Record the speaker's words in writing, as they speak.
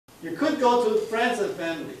You could go to friends and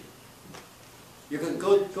family. You can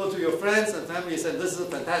go to your friends and family and say, this is a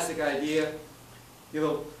fantastic idea,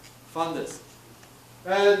 fund this.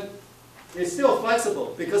 And it's still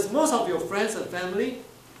flexible because most of your friends and family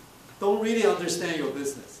don't really understand your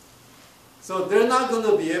business. So they're not going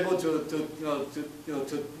to be able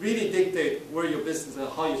to really dictate where your business and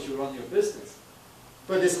how you should run your business.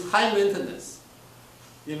 But it's high maintenance.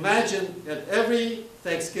 Imagine at every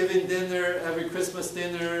Thanksgiving dinner, every Christmas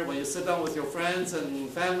dinner, when you sit down with your friends and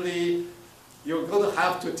family, you're going to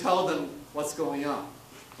have to tell them what's going on.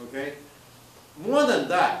 Okay? More than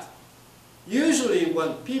that, usually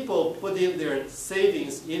when people put in their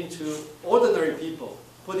savings into, ordinary people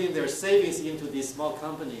put in their savings into these small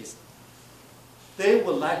companies, they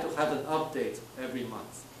would like to have an update every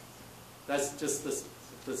month. That's just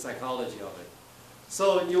the psychology of it.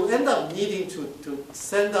 So you end up needing to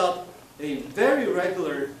send out a very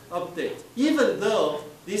regular update, even though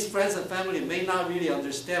these friends and family may not really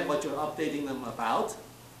understand what you're updating them about.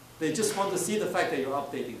 They just want to see the fact that you're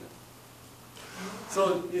updating them.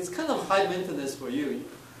 So it's kind of high maintenance for you,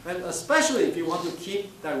 and especially if you want to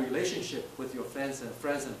keep that relationship with your friends and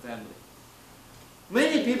family.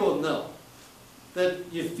 Many people know that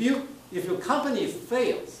if your company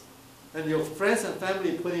fails and your friends and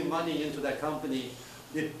family putting money into that company,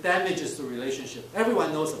 it damages the relationship.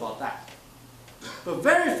 Everyone knows about that. But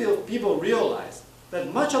very few people realize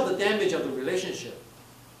that much of the damage of the relationship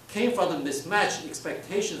came from the mismatched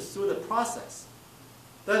expectations through the process.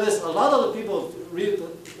 That is, a lot of the people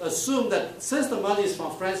assume that since the money is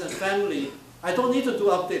from friends and family, I don't need to do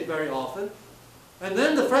update very often. And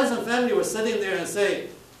then the friends and family were sitting there and say,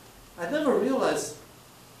 I never realized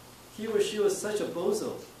he or she was such a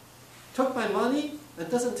bozo. Took my money and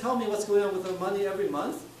doesn't tell me what's going on with the money every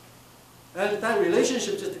month. And that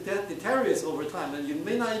relationship just deteriorates over time, and you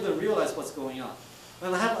may not even realize what's going on.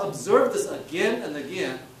 And I have observed this again and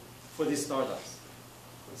again for these startups.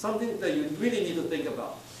 Something that you really need to think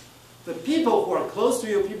about. The people who are close to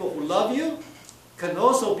you, people who love you, can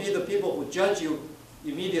also be the people who judge you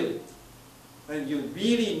immediately. And you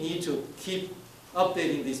really need to keep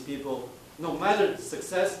updating these people, no matter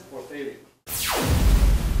success or failure.